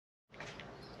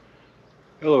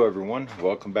Hello everyone,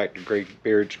 welcome back to Great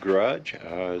Beard's Garage.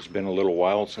 It's been a little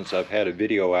while since I've had a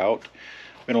video out.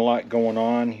 Been a lot going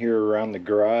on here around the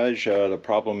garage. The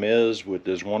problem is with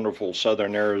this wonderful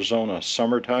southern Arizona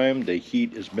summertime, the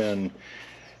heat has been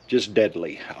just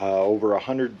deadly. Over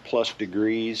 100+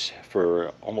 degrees for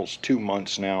almost 2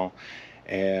 months now.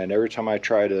 And every time I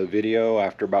try to video,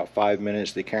 after about 5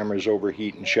 minutes, the camera's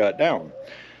overheat and shut down.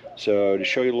 So to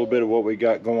show you a little bit of what we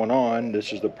got going on,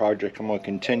 this is the project I'm going to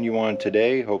continue on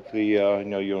today. Hopefully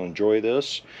you'll enjoy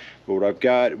this. But what I've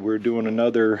got, we're doing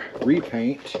another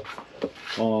repaint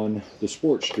on the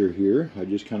Sportster here. I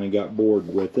just kind of got bored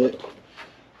with it.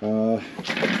 Went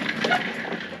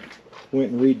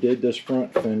and redid this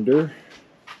front fender.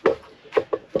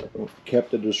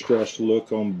 Kept the distressed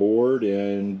look on board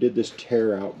and did this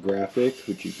tear out graphic,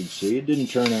 which you can see. It didn't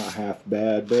turn out half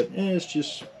bad, but it's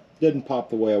just didn't pop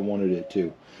the way I wanted it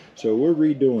to. So we're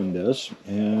redoing this,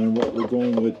 and what we're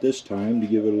going with this time to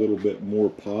give it a little bit more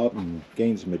pop and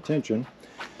gain some attention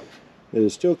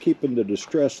is still keeping the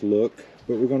distressed look,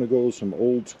 but we're going to go with some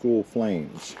old school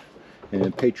flames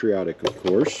and Patriotic, of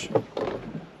course.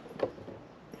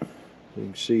 You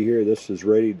can see here this is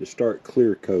ready to start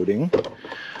clear coating.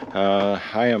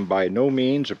 I am by no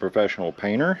means a professional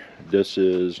painter. This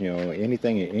is,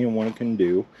 anything that anyone can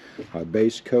do. My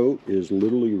base coat is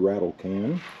literally rattle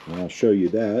can, and I'll show you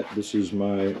that. This is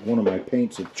one of my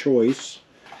paints of choice.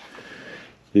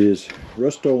 Is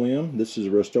Rust-Oleum. This is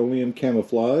Rust-Oleum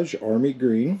Camouflage Army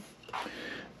Green.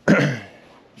 So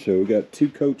we got 2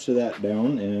 coats of that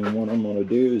down, and what I'm going to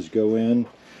do is go in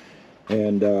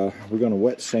and we're going to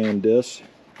wet sand this.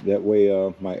 That way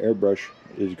my airbrush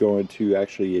is going to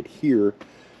actually adhere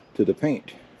to the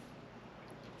paint.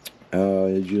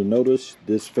 As you'll notice,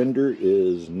 this fender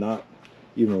is not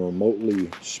even remotely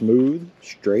smooth,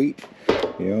 straight.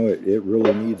 It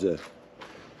really needs a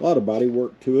lot of body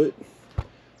work to it.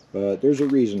 But there's a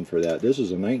reason for that. This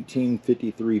is a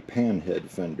 1953 panhead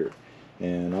fender,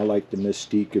 and I like the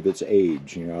mystique of its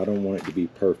age. I don't want it to be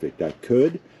perfect. I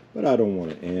could, but I don't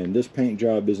want it. And this paint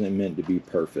job isn't meant to be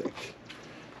perfect.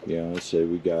 Let's say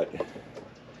we got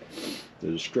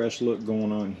the distress look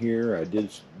going on here. I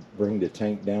did bring the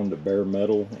tank down to bare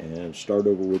metal and start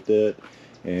over with it.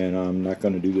 And I'm not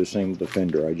going to do the same with the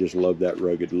fender. I just love that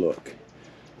rugged look.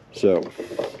 So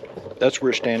that's where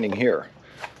we're standing here.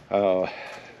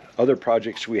 Other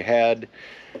projects we had,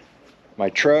 my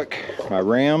truck, my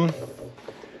Ram.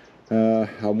 I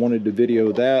wanted to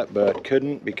video that, but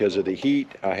couldn't because of the heat.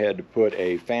 I had to put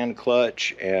a fan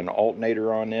clutch and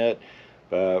alternator on it.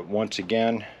 But once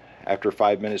again, after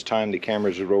 5 minutes time, the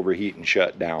cameras would overheat and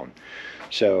shut down.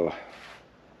 So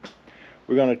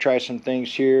we're going to try some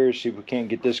things here, see if we can't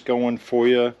get this going for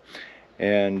you,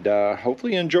 and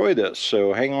hopefully enjoy this.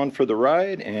 So hang on for the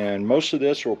ride, and most of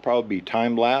this will probably be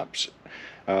time-lapse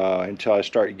until I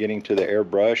start getting to the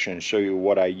airbrush and show you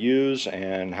what I use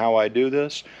and how I do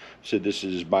this. So this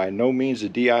is by no means a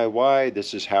DIY.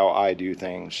 This is how I do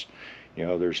things.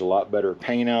 There's a lot better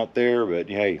paint out there, but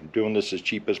hey, I'm doing this as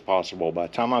cheap as possible. By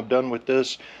the time I'm done with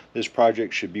this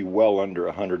project should be well under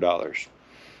 $100.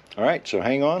 All right, so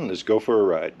hang on, let's go for a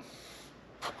ride.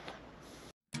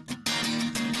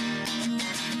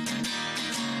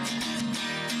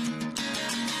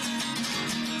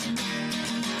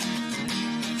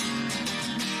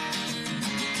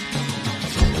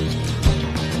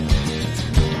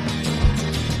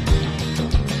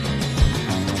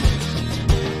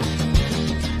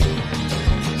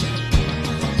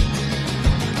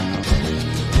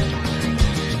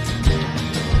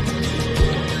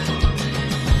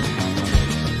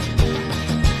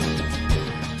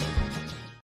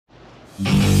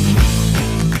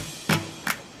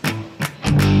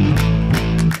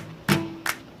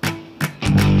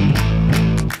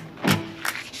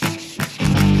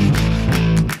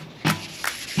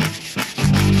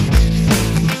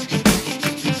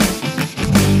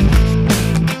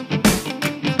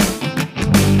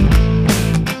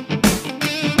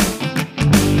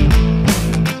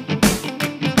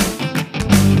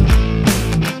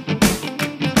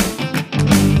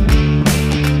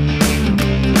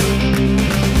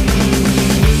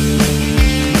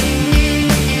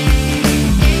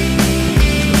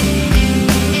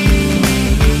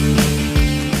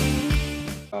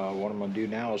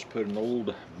 Put an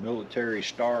old military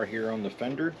star here on the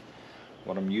fender.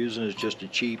 What I'm using is just a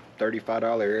cheap $35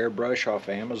 airbrush off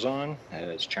Amazon.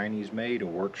 It's Chinese made. It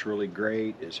works really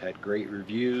great. It's had great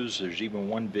reviews. There's even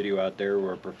one video out there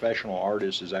where a professional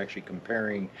artist is actually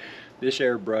comparing this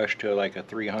airbrush to like a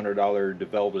 $300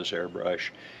 DeVelvis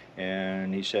airbrush,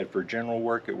 and he said for general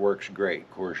work it works great.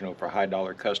 Of course, for high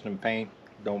dollar custom paint,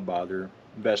 don't bother.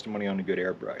 invest the money on a good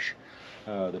airbrush.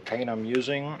 The paint I'm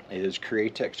using is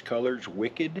Createx Colors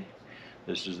Wicked.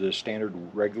 This is the standard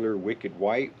regular Wicked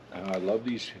White. I love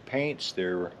these paints.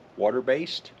 They're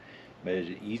water-based, but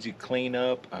it's easy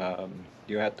cleanup.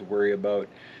 You don't have to worry about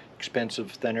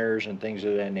expensive thinners and things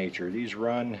of that nature. These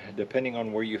run, depending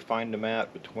on where you find them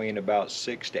at, between about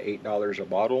 $6 to $8 a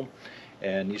bottle,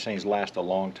 and these things last a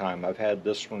long time. I've had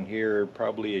this one here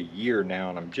probably a year now,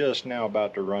 and I'm just now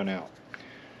about to run out.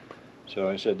 So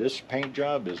I said, this paint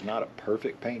job is not a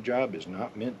perfect paint job. It's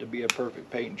not meant to be a perfect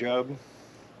paint job.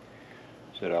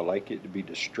 I said I like it to be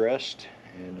distressed,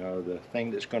 and the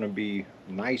thing that's going to be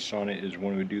nice on it is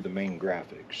when we do the main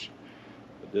graphics.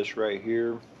 But this right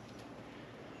here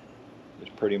is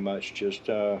pretty much just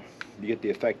to get the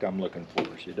effect I'm looking for.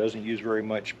 So it doesn't use very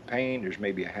much paint. There's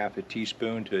maybe a half a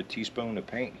teaspoon to a teaspoon of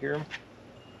paint here.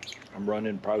 I'm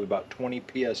running probably about 20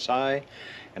 psi,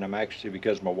 and I'm actually,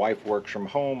 because my wife works from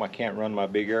home, I can't run my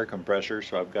big air compressor,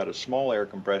 so I've got a small air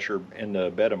compressor in the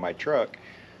bed of my truck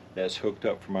that's hooked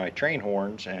up for my train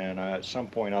horns, and at some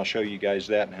point I'll show you guys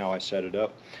that and how I set it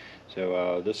up.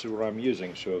 So this is what I'm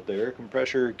using. So if the air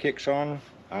compressor kicks on,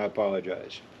 I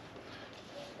apologize.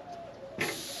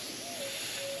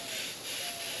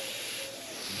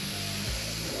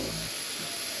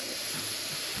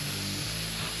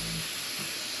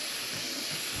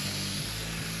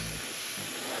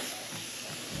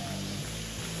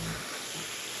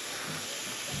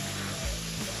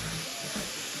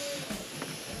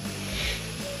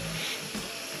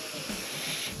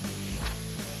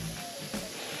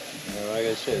 Like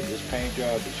I said, this paint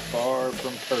job is far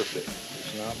from perfect.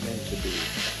 It's not meant to be.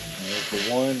 For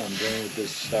one, I'm going with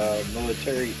this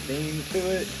military theme to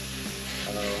it.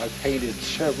 I've painted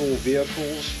several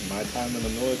vehicles in my time in the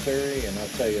military, and I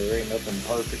tell you, there ain't nothing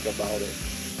perfect about it.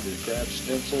 Just grab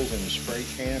stencils and a spray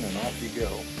can and off you go.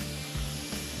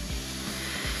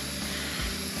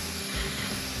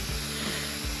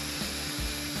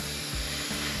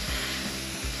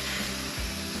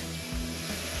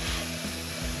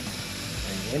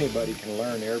 Anybody can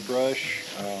learn airbrush.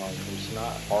 It's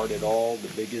not hard at all. The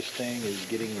biggest thing is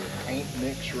getting your paint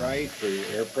mix right for your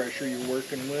air pressure you're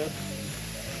working with.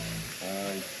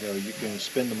 You can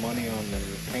spend the money on the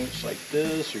paints like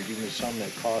this, or you can get some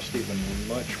that cost even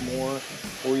much more,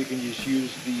 or you can just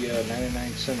use the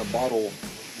 99-cent a bottle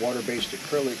water-based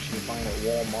acrylics you can find at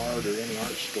Walmart or any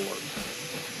art store.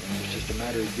 And it's just a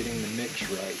matter of getting the mix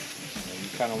right. You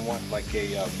kind of want like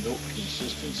a milk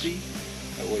consistency.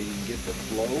 That way you can get the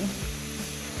flow.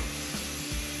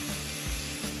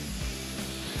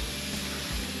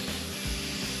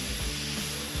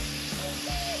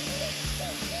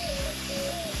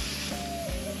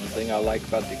 The thing I like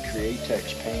about the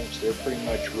Createx paints, they're pretty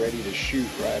much ready to shoot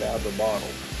right out of the bottle.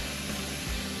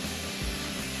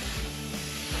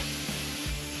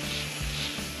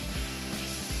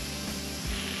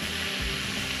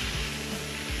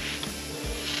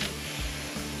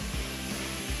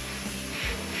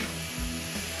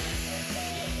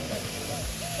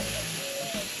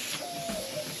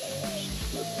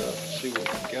 See what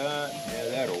we got. Yeah,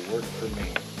 that'll work for me.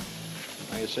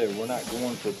 Like I said, we're not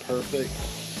going for perfect.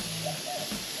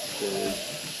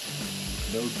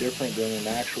 It's no different than an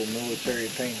actual military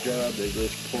paint job. They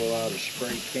just pull out a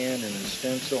spray can and a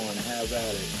stencil and have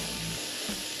at it.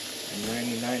 And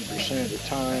 99% of the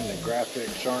time, the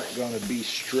graphics aren't going to be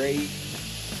straight.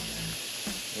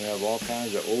 We have all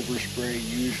kinds of overspray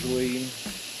usually,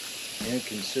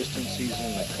 inconsistencies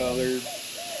in the color.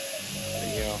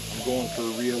 I'm going for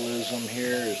realism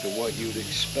here as to what you would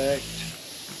expect.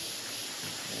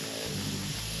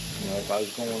 And, if I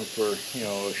was going for,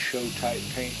 a show type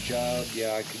paint job,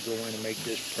 yeah, I could go in and make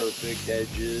this perfect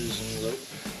edges and look,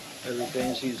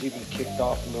 everything's even kicked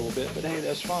off a little bit, but hey,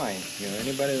 that's fine.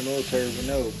 Anybody in the military would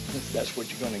know that's what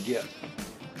you're going to get.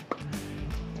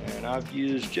 And I've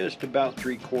used just about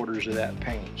 3/4 of that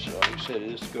paint, so like I said,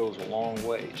 this goes a long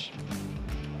ways.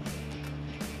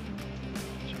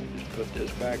 Put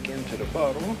this back into the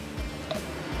bottle.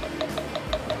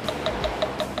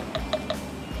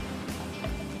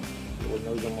 Lord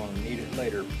knows I'm going to need it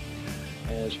later.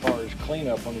 And as far as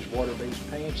cleanup on these water-based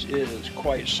paints, it is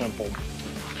quite simple.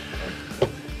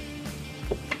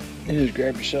 You just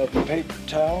grab yourself a paper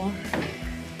towel.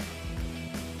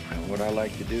 And what I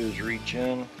like to do is reach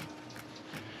in,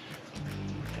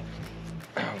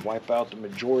 wipe out the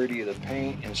majority of the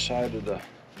paint inside of the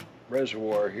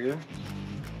reservoir here.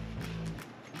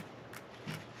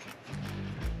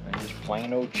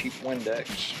 Plain old cheap Windex.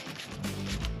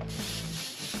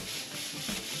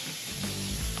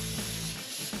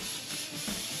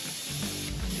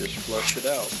 Just flush it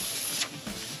out.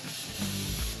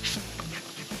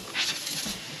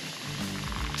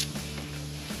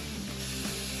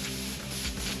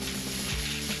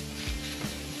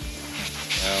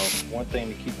 one thing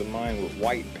to keep in mind with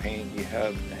white paint, it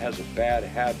has a bad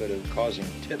habit of causing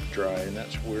tip dry, and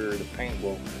that's where the paint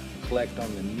will collect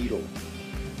on the needle.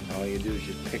 All you do is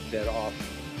just pick that off,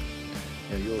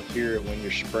 and you'll hear it when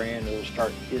you're spraying. It'll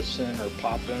start hissing or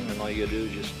popping, and all you do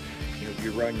is just, if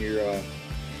you run your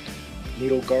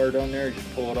needle guard on there,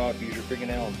 just pull it off, use your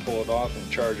fingernail and pull it off and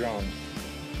charge on.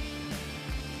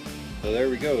 So there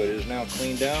we go, it is now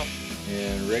cleaned out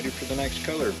and ready for the next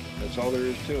color. That's all there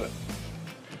is to it.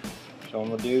 So what I'm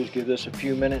going to do is give this a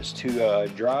few minutes to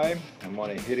dry. I'm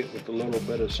going to hit it with a little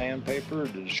bit of sandpaper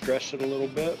to distress it a little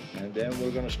bit, and then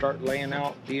we're going to start laying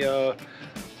out the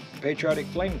Patriotic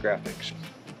Flame Graphics.